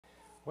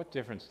What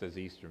difference does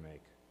Easter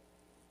make?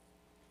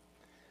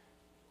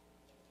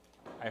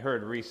 I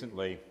heard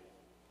recently,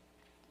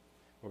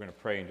 we're going to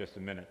pray in just a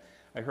minute,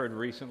 I heard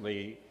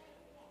recently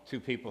two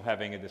people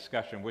having a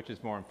discussion, which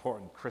is more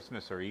important,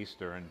 Christmas or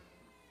Easter, and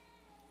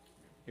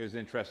it was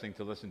interesting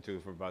to listen to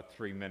for about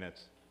 3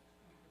 minutes,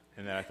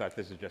 and then I thought,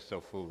 this is just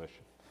so foolish.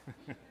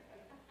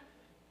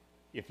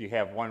 If you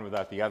have one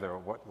without the other,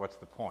 what's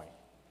the point?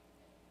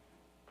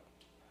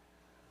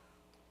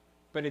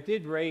 But it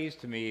did raise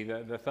to me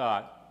the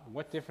thought,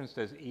 what difference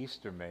does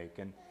Easter make?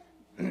 And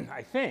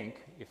I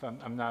think, if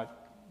I'm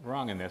not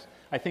wrong in this,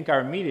 I think our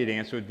immediate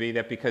answer would be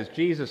that because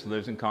Jesus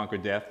lives and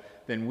conquered death,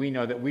 then we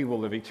know that we will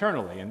live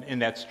eternally.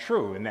 And that's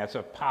true, and that's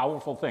a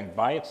powerful thing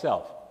by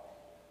itself.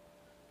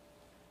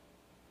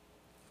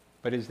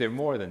 But is there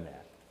more than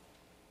that?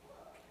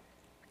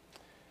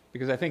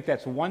 Because I think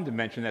that's one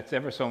dimension that's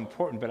ever so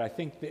important, but I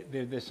think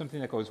there's something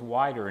that goes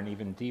wider and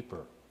even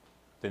deeper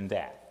than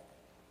that.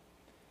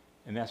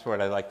 And that's what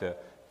I'd like to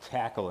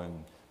tackle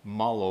and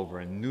mull over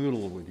and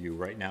noodle with you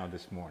right now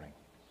this morning.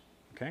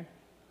 Okay?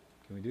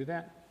 Can we do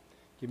that?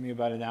 Give me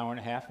about an hour and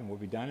a half and we'll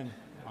be done and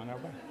on our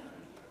way.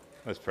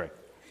 Let's pray.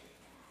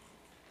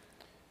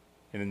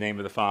 In the name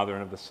of the Father,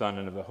 and of the Son,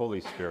 and of the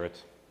Holy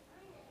Spirit.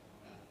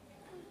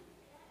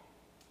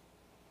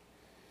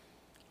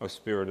 O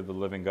Spirit of the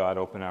living God,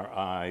 open our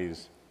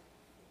eyes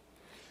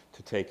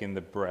to take in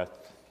the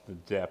breadth, the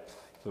depth,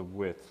 the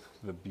width,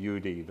 the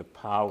beauty, the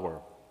power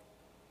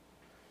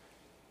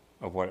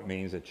of what it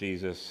means that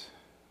Jesus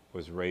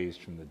was raised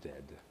from the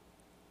dead.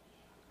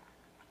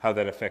 How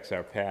that affects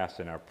our past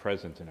and our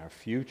present and our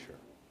future.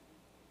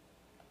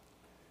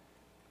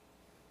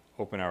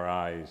 Open our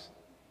eyes,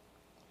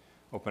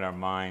 open our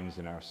minds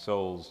and our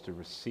souls to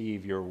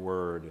receive your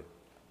word,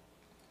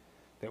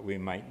 that we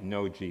might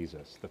know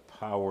Jesus, the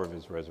power of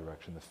his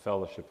resurrection, the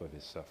fellowship of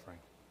his suffering.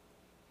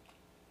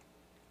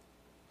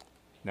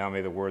 Now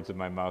may the words of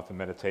my mouth and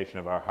meditation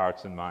of our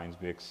hearts and minds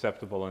be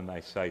acceptable in thy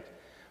sight,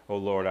 O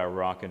Lord, our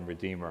rock and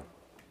redeemer.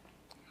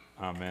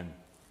 Amen.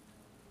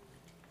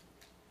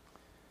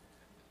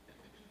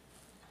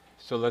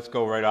 So let's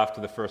go right off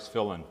to the first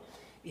fill-in.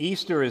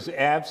 Easter is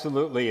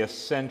absolutely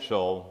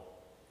essential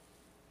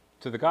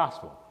to the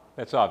gospel.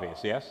 That's obvious,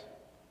 yes?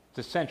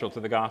 It's essential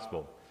to the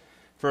gospel.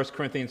 1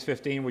 Corinthians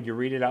 15, would you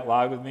read it out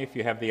loud with me if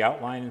you have the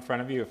outline in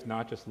front of you? If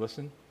not, just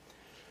listen.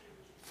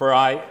 For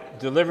I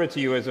delivered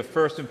to you as of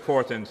first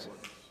importance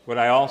what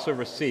I also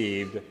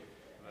received,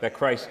 that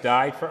Christ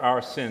died for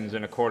our sins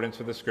in accordance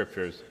with the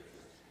Scriptures,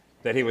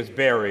 that he was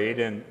buried,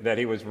 and that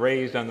he was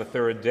raised on the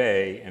third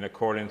day in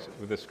accordance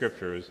with the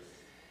Scriptures,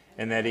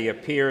 and that he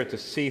appeared to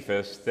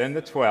Cephas, then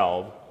the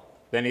 12,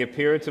 then he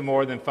appeared to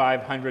more than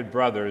 500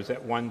 brothers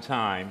at one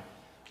time,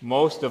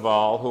 most of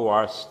all who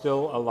are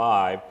still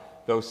alive,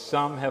 though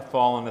some have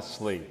fallen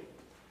asleep.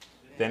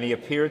 Then he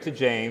appeared to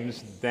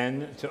James,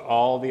 then to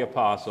all the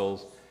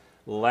apostles.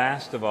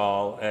 Last of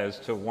all, as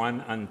to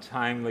one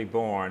untimely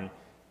born,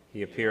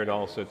 he appeared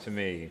also to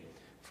me.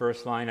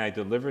 First line, I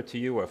deliver to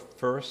you of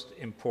first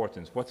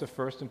importance. What's of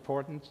first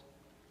importance?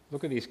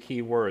 Look at these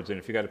key words, and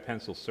if you got a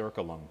pencil,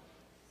 circle them.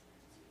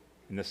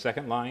 In the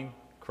second line,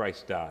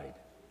 Christ died.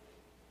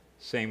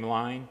 Same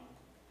line,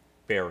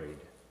 buried.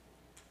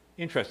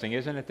 Interesting,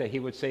 isn't it, that he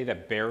would say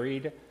that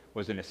buried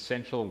was an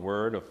essential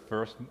word of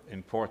first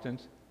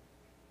importance?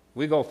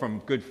 We go from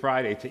Good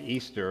Friday to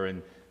Easter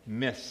and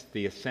miss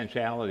the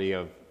essentiality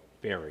of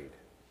buried.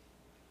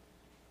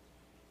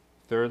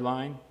 Third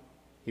line,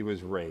 he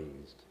was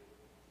raised.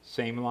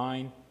 Same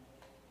line,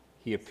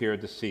 he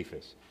appeared to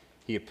Cephas.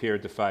 He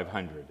appeared to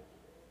 500.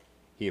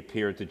 He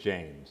appeared to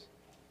James.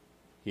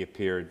 He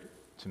appeared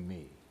to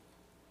me.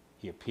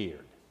 He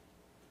appeared.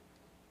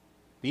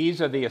 These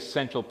are the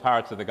essential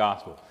parts of the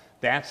gospel.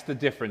 That's the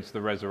difference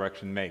the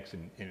resurrection makes,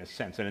 in a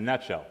sense, in a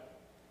nutshell.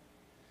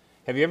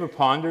 Have you ever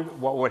pondered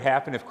what would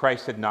happen if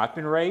Christ had not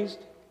been raised?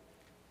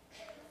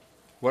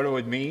 What it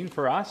would mean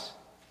for us?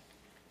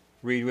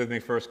 Read with me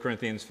 1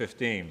 Corinthians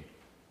 15.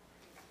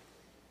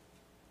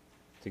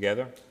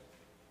 Together?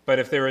 But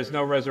if there is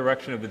no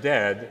resurrection of the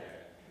dead,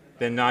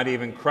 then not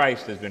even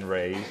Christ has been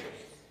raised.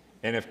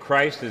 And if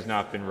Christ has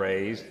not been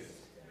raised,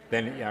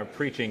 then our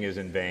preaching is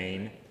in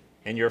vain,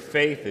 and your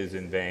faith is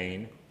in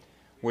vain.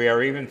 We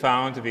are even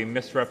found to be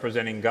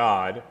misrepresenting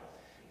God,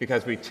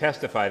 because we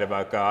testified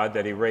about God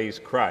that he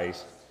raised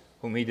Christ,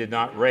 whom he did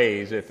not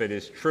raise, if it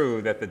is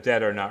true that the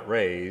dead are not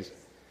raised.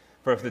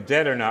 For if the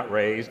dead are not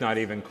raised, not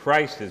even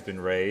Christ has been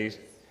raised.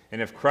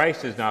 And if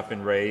Christ has not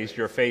been raised,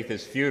 your faith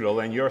is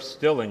futile, and you're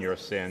still in your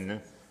sin.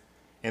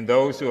 And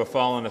those who have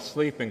fallen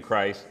asleep in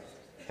Christ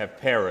have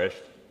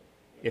perished.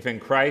 If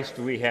in Christ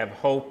we have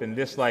hope in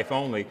this life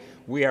only,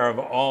 we are of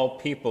all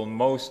people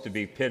most to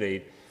be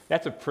pitied.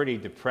 That's a pretty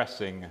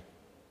depressing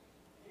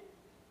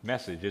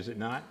message, is it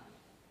not?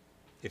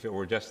 If it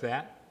were just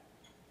that?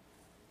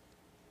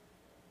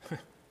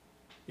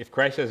 If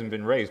Christ hasn't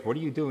been raised, what are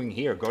you doing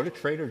here? Go to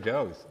Trader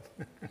Joe's.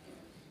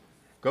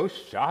 Go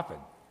shopping.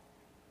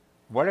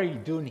 What are you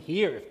doing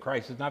here if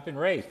Christ has not been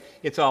raised?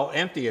 It's all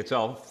empty. It's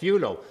all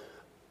futile.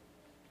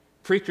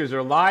 Preachers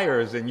are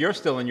liars, and you're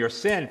still in your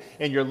sin,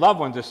 and your loved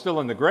ones are still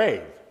in the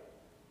grave.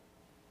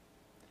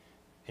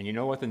 And you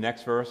know what the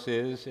next verse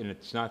is? And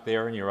it's not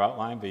there in your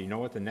outline, but you know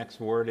what the next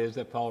word is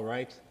that Paul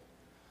writes?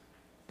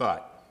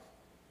 But.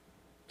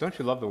 Don't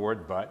you love the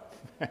word but?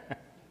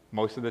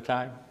 Most of the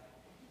time?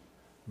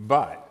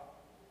 But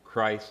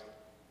Christ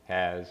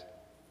has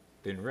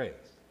been raised.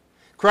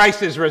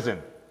 Christ is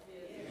risen.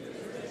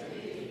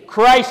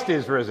 Christ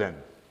is risen.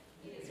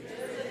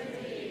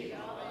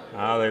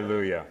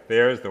 Hallelujah.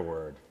 There's the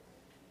word.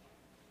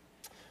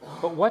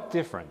 But what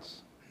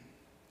difference?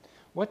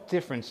 What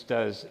difference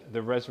does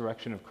the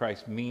resurrection of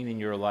Christ mean in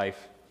your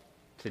life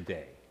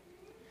today?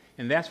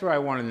 And that's where I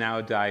want to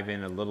now dive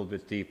in a little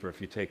bit deeper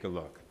if you take a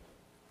look.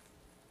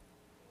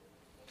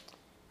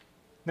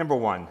 Number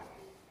one,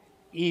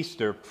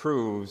 Easter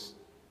proves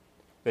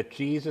that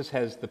Jesus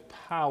has the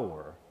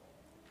power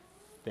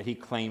that he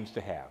claims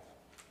to have.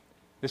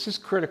 This is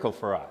critical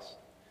for us.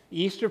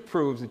 Easter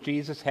proves that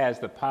Jesus has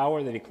the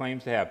power that he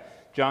claims to have.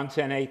 John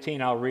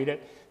 10:18, I'll read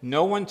it.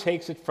 No one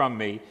takes it from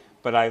me,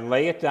 but I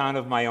lay it down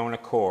of my own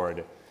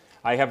accord.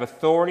 I have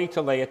authority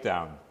to lay it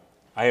down.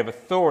 I have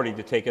authority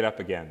to take it up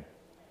again.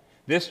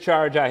 This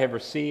charge I have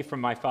received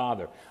from my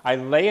Father. I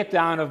lay it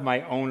down of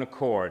my own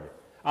accord.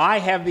 I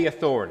have the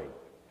authority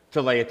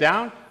to lay it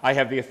down. I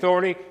have the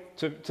authority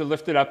to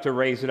lift it up, to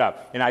raise it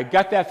up. And I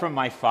got that from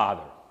my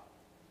Father.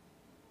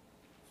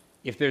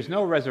 If there's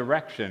no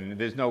resurrection,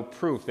 there's no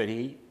proof that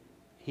he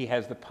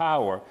has the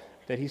power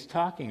that he's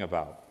talking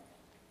about.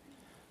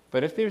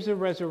 But if there's a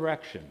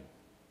resurrection,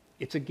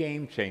 it's a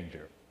game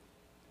changer.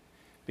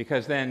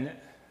 Because then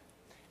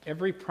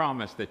every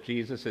promise that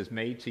Jesus has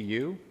made to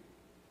you,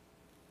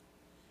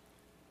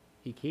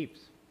 he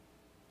keeps.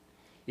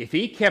 If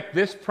he kept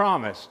this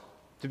promise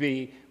to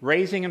be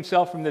raising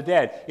himself from the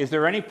dead, is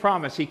there any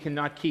promise he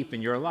cannot keep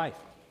in your life?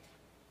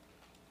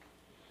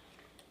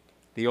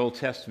 The Old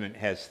Testament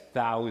has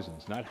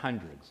thousands, not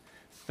hundreds,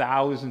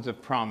 thousands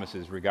of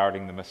promises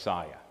regarding the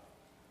Messiah.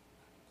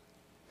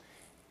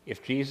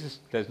 If Jesus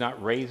does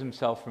not raise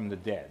himself from the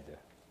dead,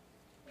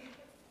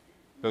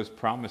 those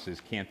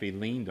promises can't be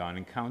leaned on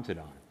and counted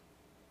on.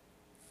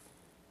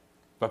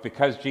 But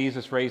because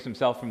Jesus raised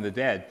himself from the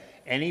dead,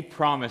 any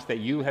promise that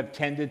you have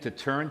tended to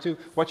turn to,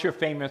 what's your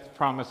famous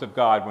promise of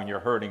God when you're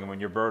hurting and when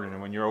you're burdened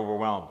and when you're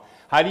overwhelmed?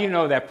 How do you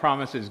know that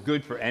promise is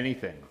good for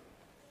anything?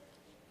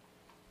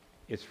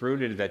 It's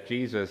rooted that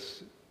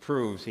Jesus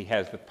proves he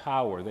has the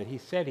power that he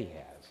said he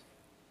has.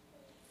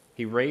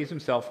 He raised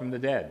himself from the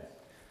dead.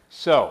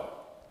 So,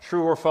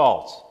 true or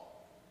false?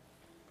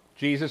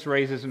 Jesus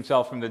raises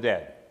himself from the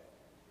dead.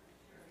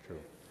 True.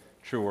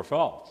 True or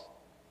false?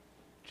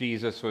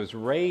 Jesus was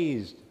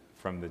raised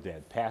from the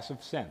dead.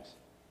 Passive sense.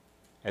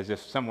 As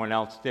if someone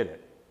else did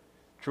it.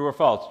 True or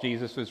false?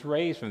 Jesus was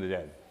raised from the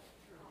dead.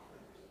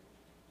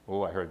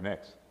 Oh, I heard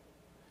mix.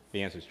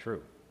 The answer is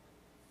true.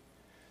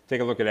 Take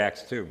a look at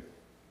Acts 2.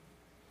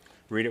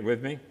 Read it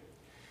with me.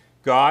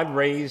 God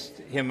raised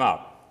him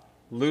up,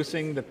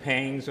 loosing the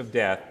pangs of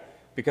death,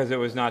 because it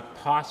was not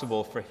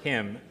possible for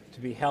him to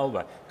be held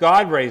by.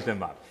 God raised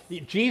him up.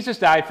 Jesus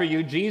died for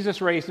you.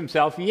 Jesus raised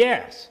himself,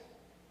 yes.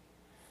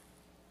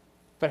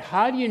 But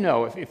how do you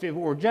know, if it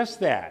were just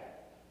that,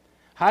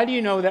 how do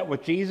you know that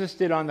what Jesus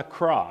did on the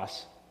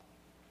cross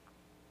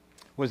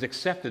was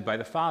accepted by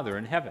the Father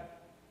in heaven?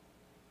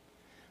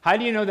 How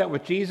do you know that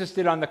what Jesus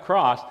did on the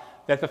cross,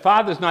 that the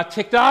Father's not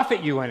ticked off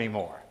at you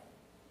anymore?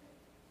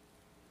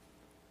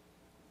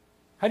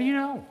 How do you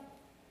know?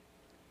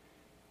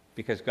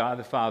 Because God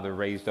the Father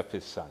raised up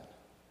his Son.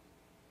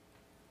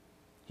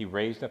 He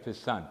raised up his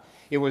Son.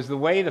 It was the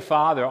way the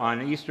Father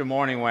on Easter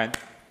morning went,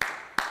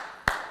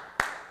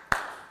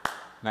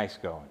 nice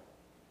going.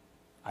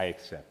 I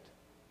accept.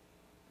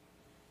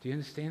 Do you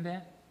understand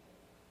that?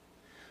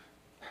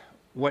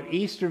 What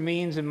Easter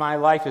means in my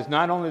life is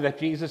not only that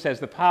Jesus has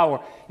the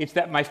power, it's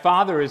that my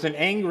Father isn't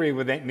angry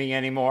with me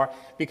anymore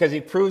because he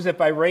proves it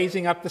by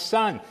raising up the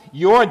Son.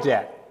 Your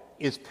debt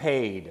is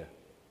paid.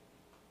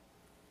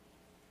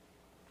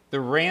 The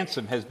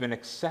ransom has been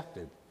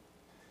accepted.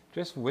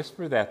 Just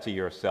whisper that to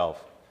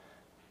yourself.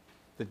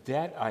 The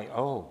debt I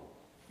owe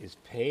is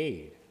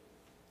paid.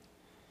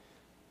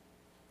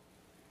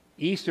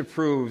 Easter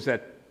proves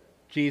that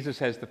Jesus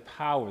has the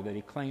power that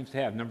he claims to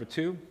have. Number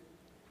two,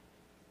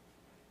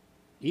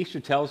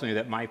 Easter tells me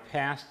that my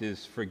past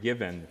is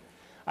forgiven.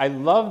 I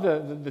love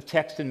the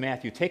text in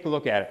Matthew. Take a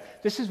look at it.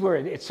 This is where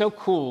it's so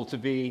cool to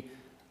be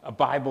a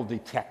Bible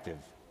detective.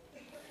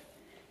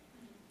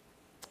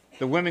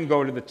 The women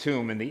go to the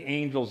tomb, and the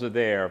angels are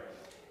there.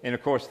 And,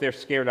 of course, they're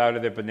scared out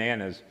of their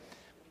bananas.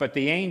 But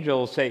the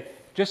angels say,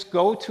 just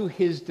go to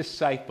his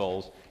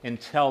disciples and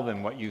tell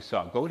them what you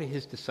saw. Go to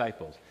his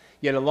disciples.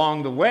 Yet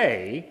along the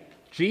way,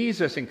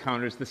 Jesus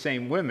encounters the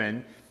same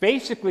women,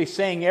 basically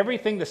saying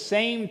everything the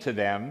same to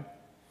them,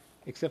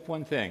 except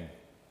one thing.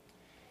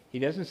 He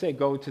doesn't say,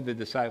 go to the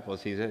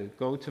disciples. He says,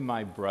 go to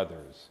my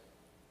brothers.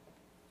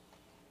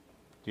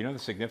 Do you know the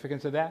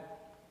significance of that?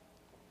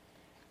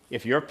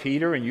 If you're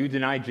Peter and you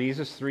deny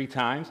Jesus 3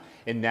 times,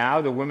 and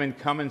now the women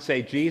come and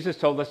say, Jesus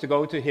told us to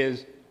go to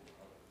his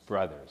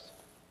brothers.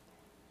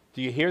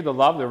 Do you hear the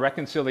love, the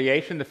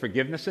reconciliation, the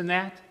forgiveness in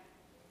that?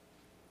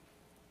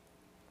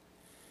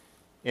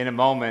 In a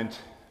moment,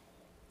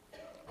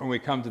 when we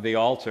come to the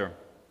altar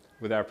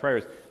with our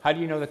prayers, how do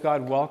you know that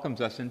God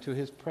welcomes us into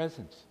his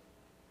presence?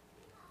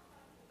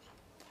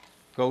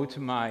 Go to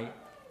my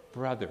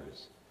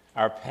brothers.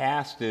 Our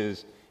past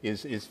is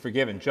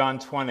forgiven. John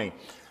 20.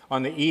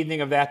 On the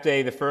evening of that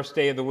day, the first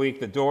day of the week,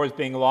 the doors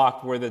being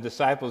locked where the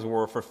disciples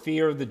were for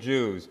fear of the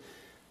Jews.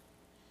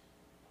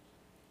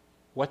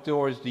 What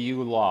doors do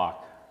you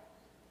lock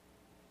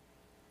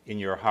in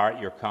your heart,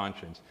 your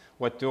conscience?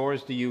 What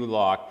doors do you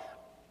lock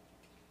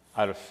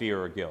out of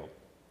fear or guilt?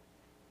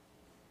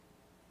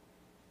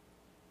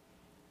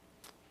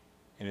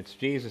 And it's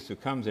Jesus who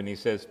comes and he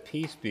says,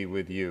 "Peace be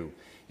with you."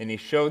 And he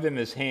showed them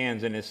his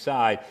hands and his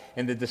side,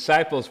 and the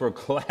disciples were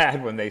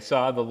glad when they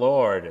saw the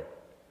Lord.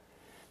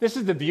 This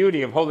is the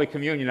beauty of Holy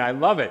Communion. I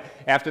love it.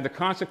 After the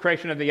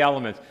consecration of the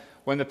elements,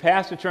 when the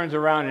pastor turns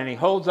around and he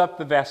holds up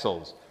the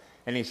vessels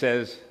and he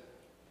says,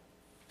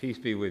 "Peace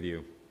be with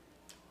you."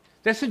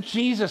 That's a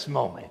Jesus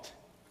moment.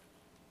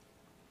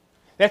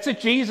 That's a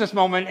Jesus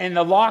moment in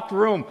the locked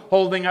room,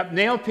 holding up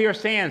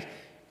nail-pierced hands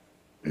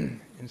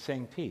and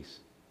saying, "Peace."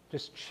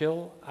 Just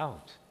chill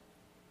out.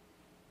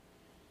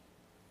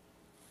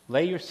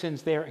 Lay your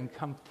sins there and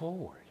come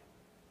forward.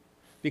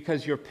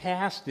 Because your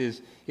past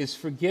is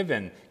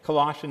forgiven.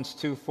 Colossians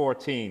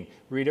 2:14.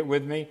 Read it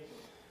with me.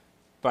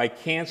 By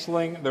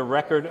canceling the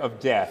record of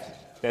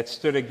debt that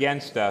stood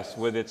against us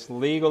with its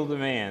legal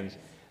demands,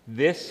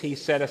 this he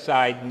set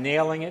aside,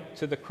 nailing it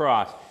to the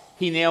cross.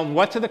 He nailed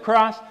what to the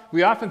cross?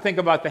 We often think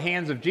about the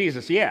hands of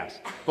Jesus, yes.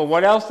 But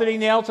what else did he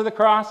nail to the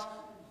cross?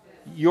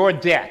 Your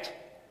debt.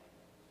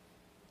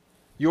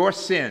 Your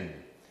sin.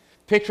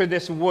 Picture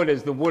this wood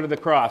as the wood of the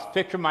cross.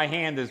 Picture my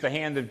hand as the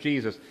hand of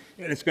Jesus.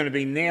 And it's going to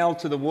be nailed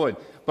to the wood.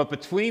 But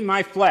between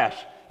my flesh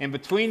and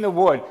between the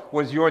wood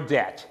was your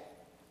debt.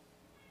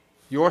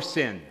 Your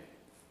sin.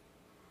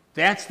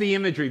 That's the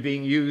imagery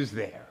being used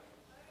there.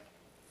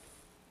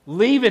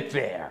 Leave it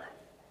there.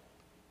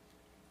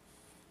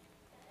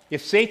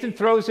 If Satan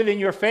throws it in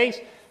your face,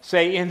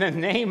 say, "In the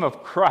name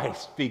of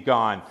Christ, be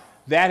gone."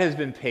 That has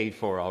been paid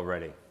for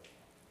already.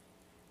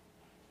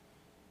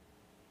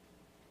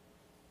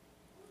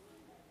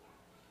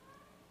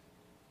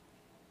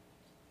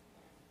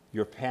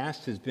 Your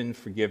past has been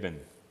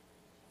forgiven.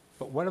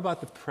 But what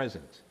about the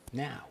present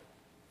now?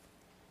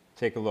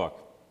 Take a look.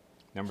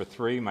 Number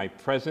 3, my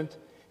present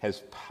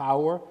has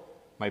power.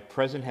 My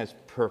present has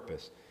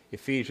purpose.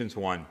 Ephesians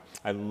 1.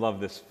 I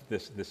love this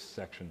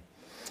section.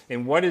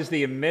 And what is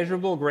the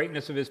immeasurable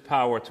greatness of his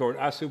power toward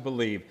us who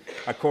believe,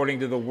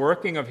 according to the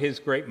working of his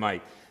great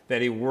might,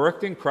 that he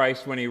worked in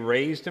Christ when he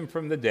raised him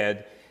from the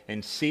dead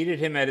and seated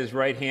him at his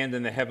right hand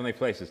in the heavenly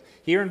places.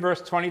 Here in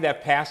verse 20,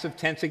 that passive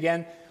tense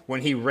again,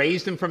 when he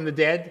raised him from the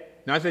dead,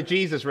 not that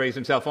Jesus raised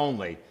himself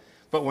only,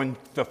 but when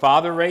the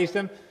Father raised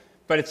him.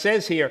 But it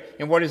says here,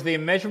 and what is the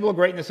immeasurable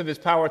greatness of his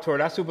power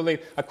toward us who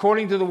believe,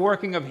 according to the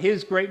working of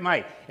his great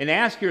might. And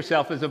ask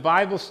yourself, as a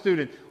Bible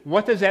student,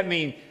 what does that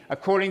mean,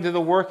 according to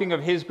the working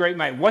of his great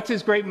might? What's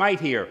his great might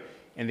here?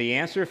 And the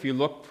answer, if you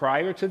look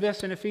prior to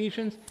this in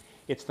Ephesians,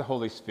 it's the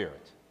Holy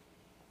Spirit.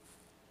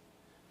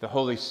 The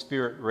Holy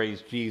Spirit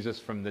raised Jesus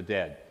from the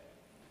dead.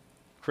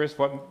 Chris,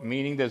 what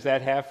meaning does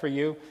that have for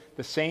you?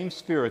 The same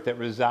Spirit that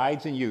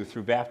resides in you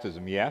through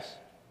baptism, yes?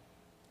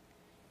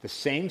 The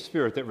same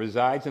Spirit that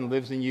resides and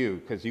lives in you,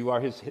 because you are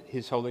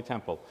his holy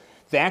temple.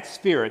 That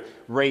Spirit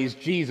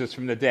raised Jesus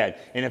from the dead.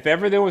 And if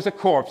ever there was a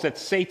corpse that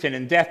Satan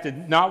and death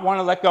did not want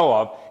to let go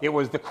of, it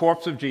was the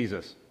corpse of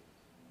Jesus.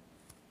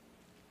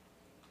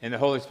 And the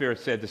Holy Spirit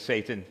said to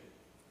Satan,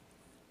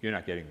 "You're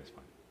not getting this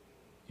one.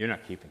 You're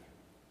not keeping it."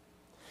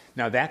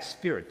 Now that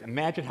Spirit,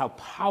 imagine how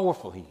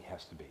powerful he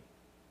has to be,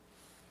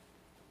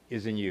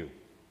 is in you.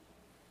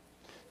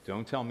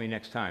 Don't tell me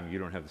next time you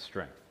don't have the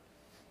strength.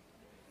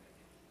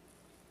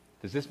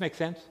 Does this make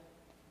sense?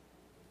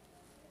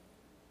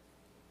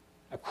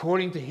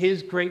 According to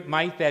his great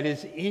might that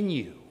is in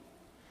you.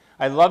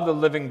 I love the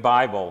Living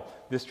Bible,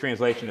 this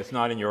translation. It's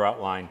not in your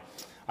outline.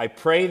 I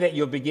pray that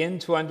you'll begin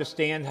to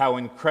understand how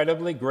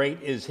incredibly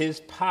great is his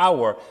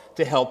power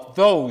to help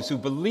those who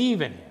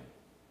believe in him.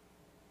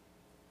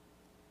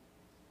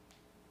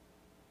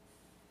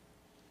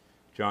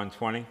 John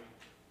 20.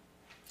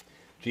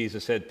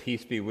 Jesus said,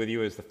 "Peace be with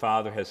you, as the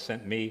Father has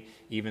sent me,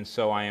 even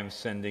so I am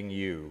sending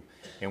you."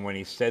 And when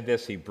he said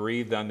this, he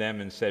breathed on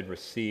them and said,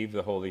 "Receive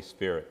the Holy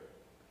Spirit.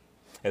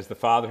 As the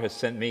Father has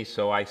sent me,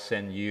 so I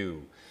send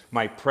you."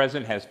 My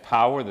present has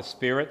power, the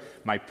Spirit.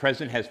 My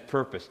present has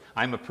purpose.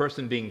 I'm a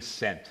person being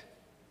sent.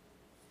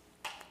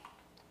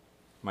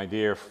 My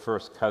dear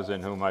first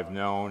cousin, whom I've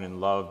known and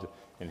loved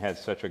and had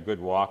such a good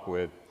walk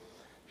with,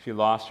 she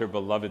lost her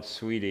beloved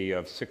sweetie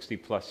of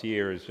 60-plus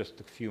years just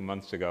a few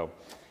months ago.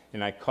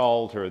 And I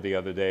called her the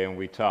other day and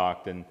we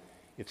talked, and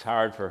it's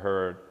hard for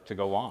her to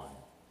go on.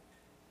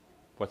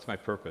 What's my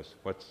purpose?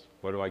 What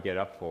do I get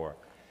up for?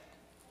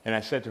 And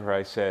I said to her,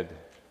 I said,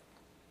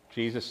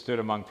 Jesus stood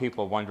among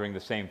people wondering the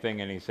same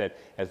thing, and he said,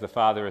 "As the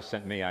Father has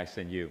sent me, I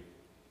send you."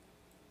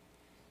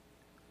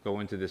 go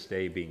into this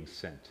day being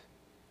sent.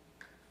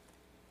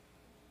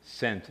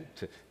 Sent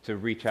to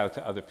reach out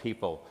to other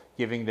people,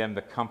 giving them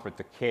the comfort,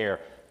 the care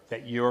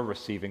that you're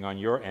receiving on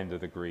your end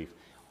of the grief.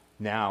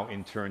 Now,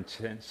 in turn,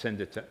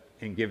 send it to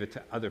and give it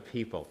to other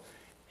people.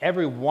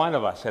 Every one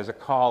of us has a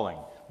calling.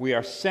 We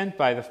are sent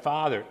by the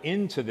Father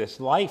into this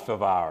life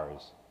of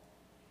ours.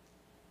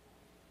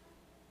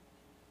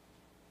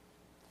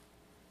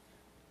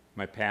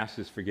 My past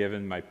is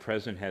forgiven. My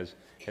present has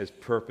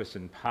purpose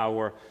and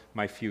power.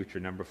 My future,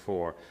 number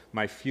 4.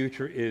 My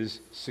future is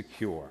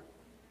secure.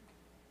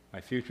 My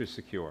future is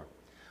secure.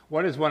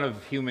 What is one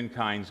of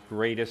humankind's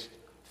greatest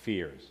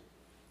fears?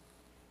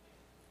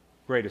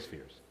 Greatest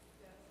fears?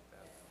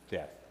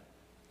 Death.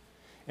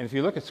 And if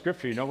you look at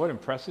Scripture, you know what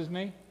impresses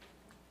me?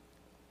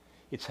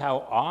 It's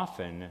how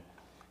often,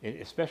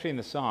 especially in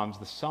the Psalms,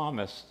 the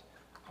psalmists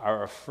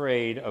are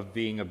afraid of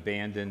being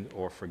abandoned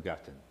or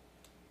forgotten.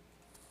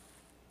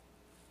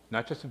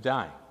 Not just of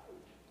dying,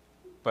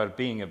 but of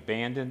being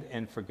abandoned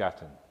and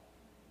forgotten.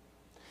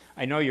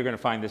 I know you're going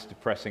to find this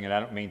depressing, and I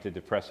don't mean to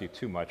depress you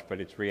too much, but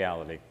it's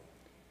reality.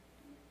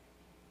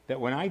 That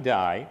when I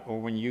die, or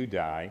when you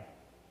die,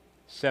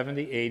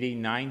 70, 80,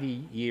 90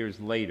 years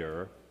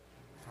later,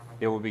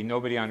 there will be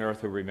nobody on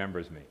earth who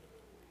remembers me.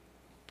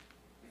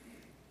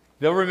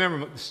 They'll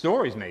remember the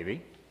stories,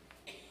 maybe.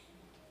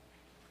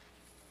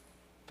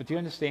 But do you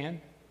understand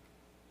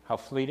how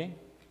fleeting?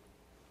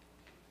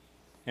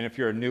 And if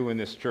you're new in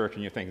this church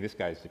and you're thinking, this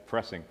guy's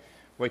depressing,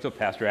 wait till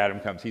Pastor Adam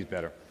comes, he's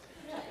better.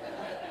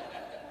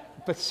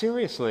 But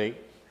seriously,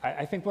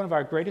 I think one of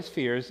our greatest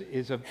fears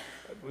is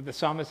the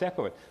psalmist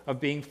echo it, of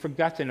being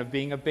forgotten, of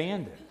being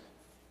abandoned.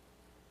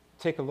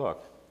 Take a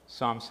look,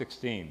 Psalm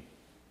 16.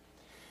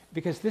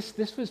 Because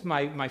this was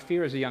my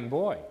fear as a young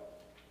boy.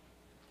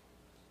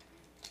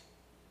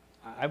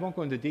 I won't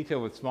go into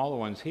detail with smaller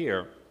ones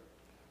here,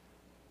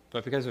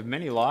 but because of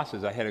many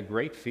losses, I had a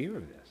great fear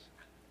of this.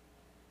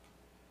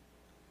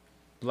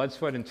 Blood,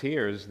 Sweat, and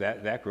Tears,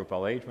 that group,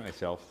 I'll date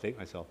myself,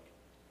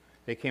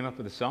 they came up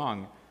with a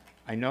song,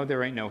 I know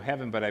there ain't no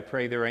heaven, but I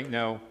pray there ain't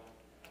no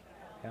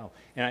hell.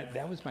 And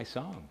that was my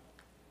song.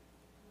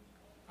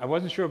 I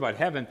wasn't sure about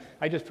heaven.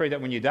 I just prayed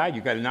that when you died,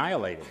 you got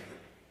annihilated.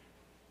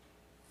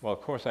 Well,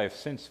 of course, I have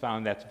since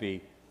found that to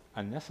be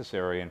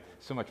unnecessary and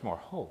so much more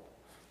hope.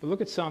 But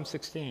look at Psalm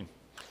 16.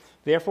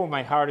 Therefore,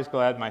 my heart is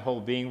glad, my whole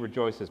being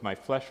rejoices, my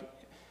flesh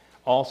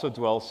also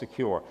dwells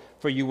secure.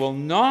 For you will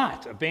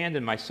not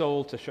abandon my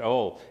soul to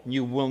Sheol, and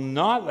you will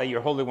not let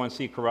your Holy One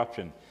see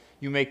corruption.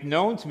 You make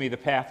known to me the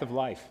path of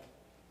life.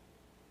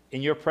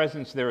 In your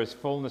presence there is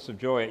fullness of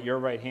joy. At your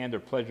right hand are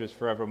pleasures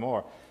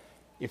forevermore.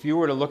 If you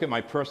were to look at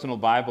my personal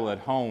Bible at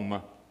home,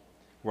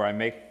 where I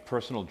make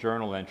personal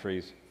journal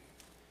entries,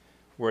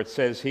 where it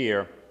says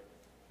here,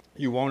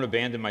 you won't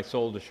abandon my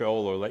soul to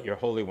Sheol or let your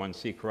Holy One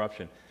see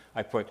corruption,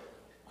 I put,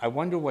 I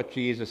wonder what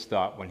Jesus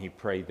thought when he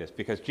prayed this.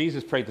 Because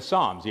Jesus prayed the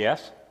Psalms,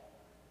 yes?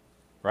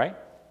 Right?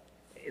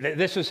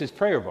 This was his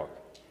prayer book.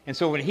 And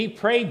so when he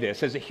prayed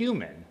this as a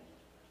human,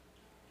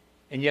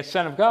 and yet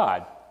Son of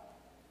God,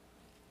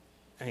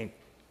 I mean,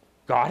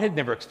 God had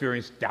never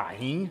experienced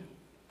dying.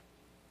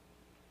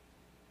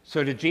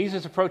 So did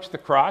Jesus approach the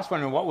cross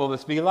wondering, what will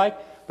this be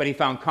like? But he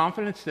found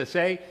confidence to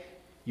say,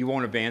 you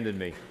won't abandon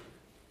me.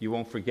 You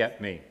won't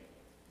forget me.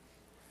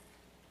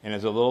 And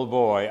as a little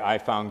boy, I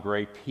found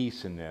great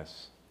peace in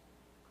this,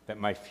 that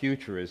my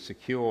future is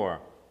secure.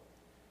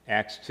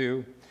 Acts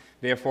 2,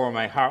 therefore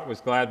my heart was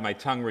glad, my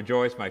tongue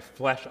rejoiced, my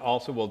flesh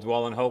also will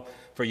dwell in hope,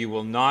 for you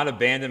will not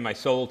abandon my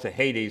soul to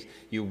Hades.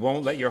 You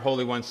won't let your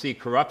Holy One see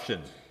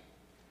corruption.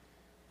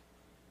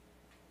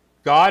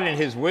 God in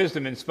his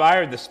wisdom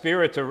inspired the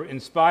Spirit to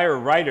inspire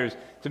writers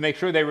to make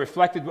sure they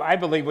reflected, I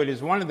believe, what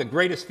is one of the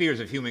greatest fears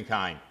of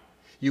humankind.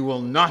 You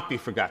will not be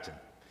forgotten.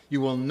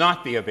 You will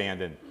not be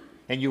abandoned.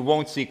 And you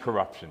won't see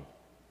corruption.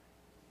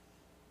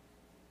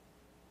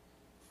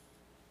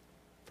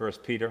 1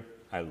 Peter,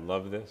 I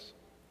love this.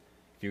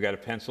 If you've got a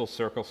pencil,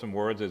 circle some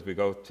words as we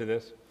go to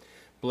this.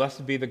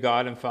 Blessed be the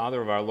God and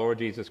Father of our Lord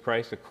Jesus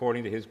Christ,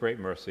 according to his great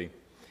mercy.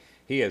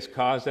 He has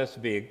caused us to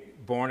be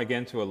born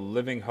again to a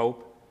living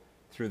hope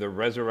through the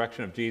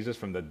resurrection of Jesus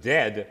from the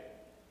dead,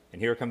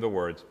 and here come the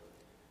words,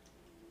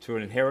 to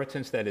an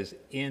inheritance that is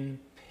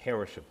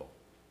imperishable.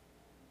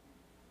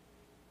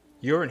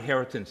 Your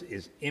inheritance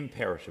is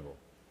imperishable,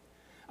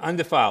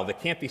 undefiled. It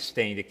can't be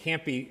stained. It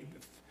can't be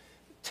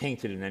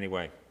tainted in any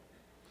way.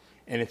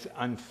 And it's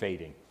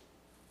unfading.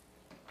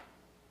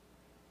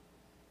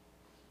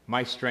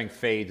 My strength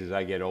fades as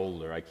I get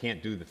older. I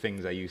can't do the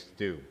things I used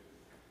to do.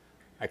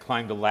 I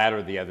climbed a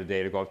ladder the other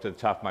day to go up to the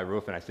top of my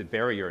roof, and I said,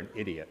 Barry, you're an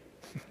idiot.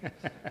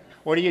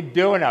 What are you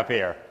doing up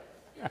here?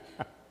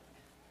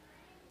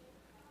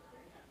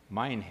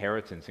 My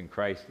inheritance in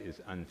Christ is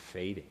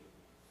unfading.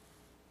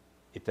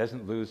 It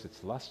doesn't lose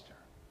its luster.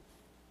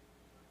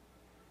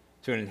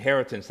 To an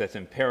inheritance that's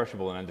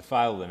imperishable and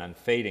undefiled and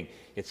unfading,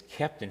 it's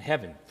kept in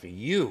heaven for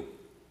you.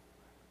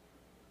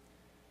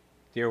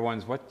 Dear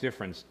ones, what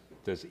difference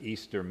does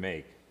Easter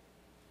make?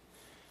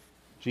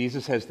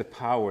 Jesus has the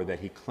power that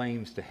he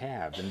claims to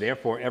have, and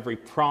therefore every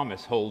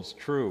promise holds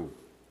true.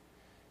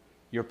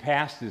 Your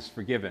past is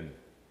forgiven.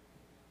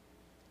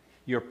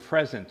 Your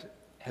present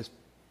has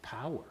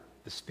power,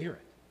 the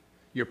Spirit.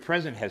 Your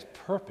present has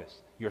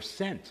purpose. You're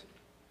sent.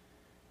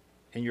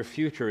 And your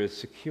future is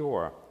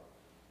secure.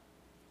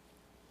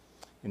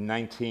 In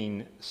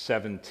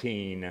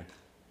 1917,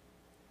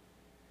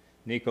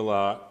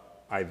 Nikola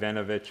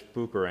Ivanovich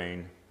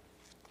Bukharin,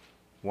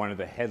 one of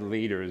the head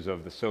leaders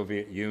of the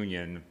Soviet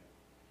Union,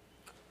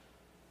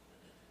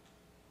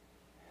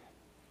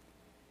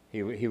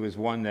 he was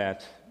one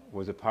that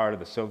was a part of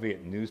the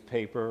Soviet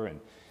newspaper and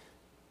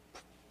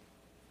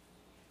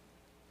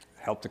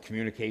helped to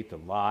communicate the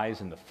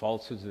lies and the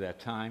falsehoods of that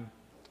time.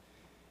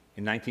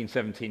 In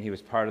 1917, he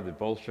was part of the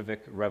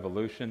Bolshevik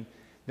Revolution.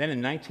 Then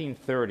in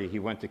 1930, he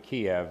went to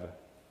Kiev,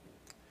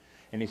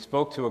 and he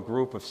spoke to a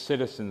group of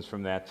citizens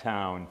from that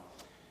town.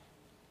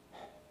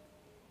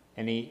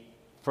 And he,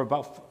 for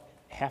about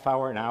half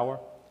hour, an hour,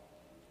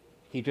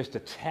 he just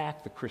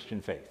attacked the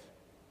Christian faith.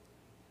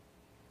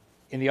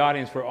 In the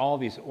audience were all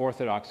these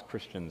Orthodox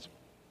Christians.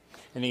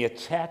 And he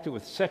attacked it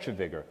with such a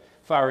vigor,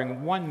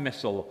 firing one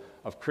missile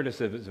of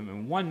criticism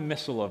and one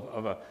missile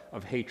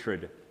of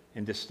hatred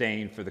and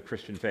disdain for the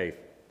Christian faith.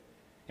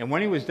 And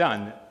when he was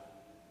done,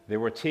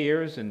 there were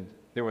tears and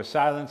there was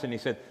silence, and he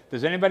said,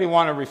 "Does anybody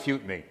want to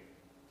refute me?"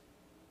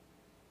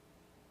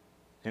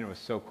 And it was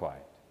so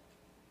quiet.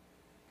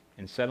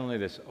 And suddenly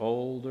this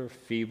older,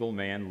 feeble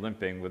man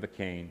limping with a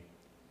cane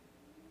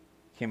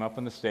came up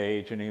on the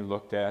stage, and he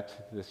looked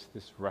at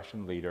this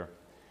Russian leader,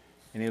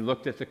 and he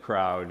looked at the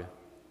crowd,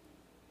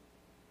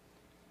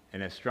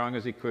 and as strong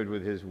as he could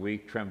with his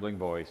weak, trembling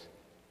voice,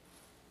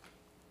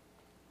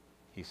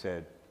 he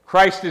said,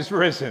 "Christ is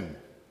risen."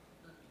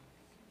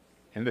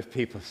 And the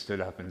people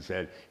stood up and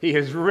said, "He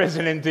is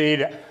risen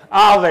indeed.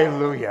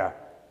 Alleluia."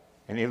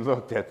 And he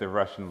looked at the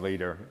Russian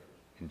leader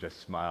and just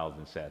smiled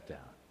and sat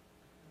down.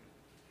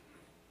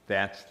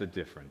 That's the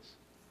difference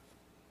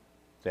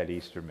that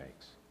Easter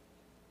makes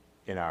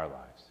in our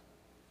lives.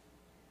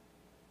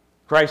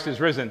 Christ is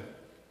risen.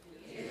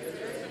 He is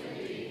risen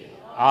indeed.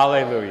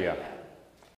 Alleluia.